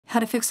how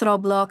to fix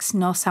Roblox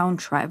no sound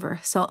driver.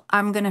 So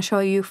I'm going to show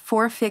you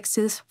 4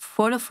 fixes.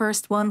 For the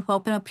first one,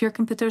 open up your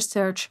computer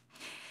search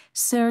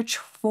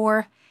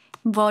for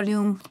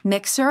volume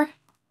mixer.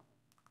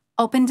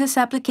 Open this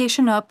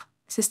application up,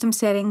 system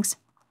settings,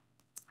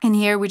 and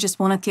here we just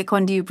want to click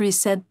on the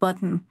reset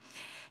button.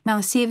 Now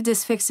see if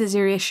this fixes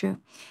your issue.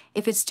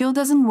 If it still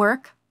doesn't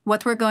work,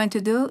 what we're going to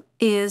do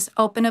is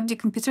open up the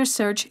computer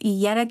search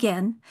yet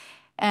again,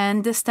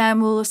 and this time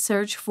we'll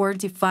search for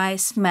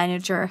device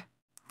manager.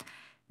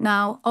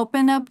 Now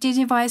open up the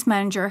device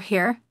manager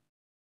here.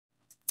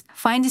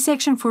 Find the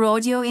section for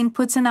audio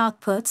inputs and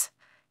outputs.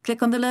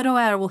 Click on the little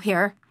arrow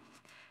here.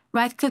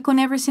 Right-click on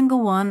every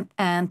single one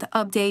and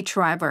update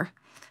driver.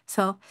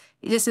 So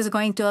this is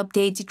going to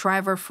update the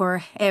driver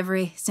for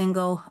every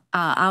single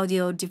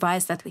audio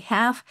device that we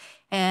have,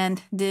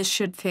 and this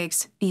should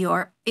fix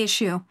your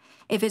issue.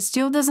 If it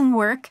still doesn't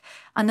work,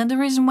 another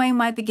reason why you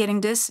might be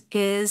getting this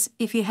is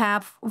if you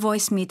have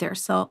voice meter.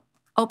 So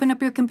open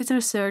up your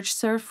computer search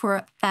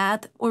for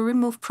add or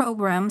remove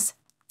programs.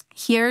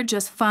 Here,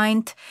 just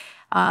find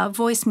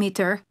voice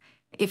meter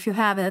if you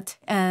have it,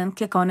 and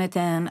click on it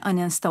and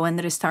uninstall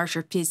and restart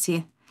your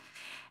PC.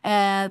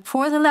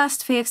 For the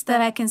last fix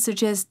that I can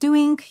suggest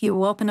doing, you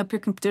will open up your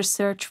computer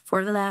search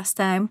for the last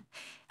time.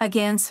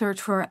 Again, search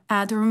for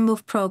add or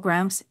remove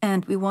programs,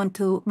 and we want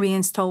to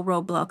reinstall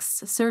Roblox.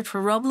 So search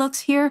for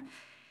Roblox here,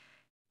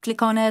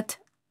 click on it,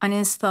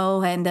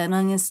 uninstall, and then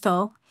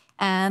uninstall,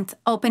 and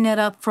open it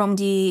up from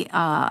the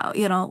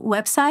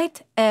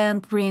website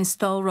and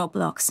reinstall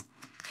Roblox.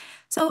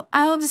 So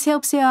I hope this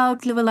helps you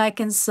out. Leave a like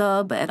and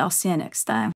sub, and I'll see you next time.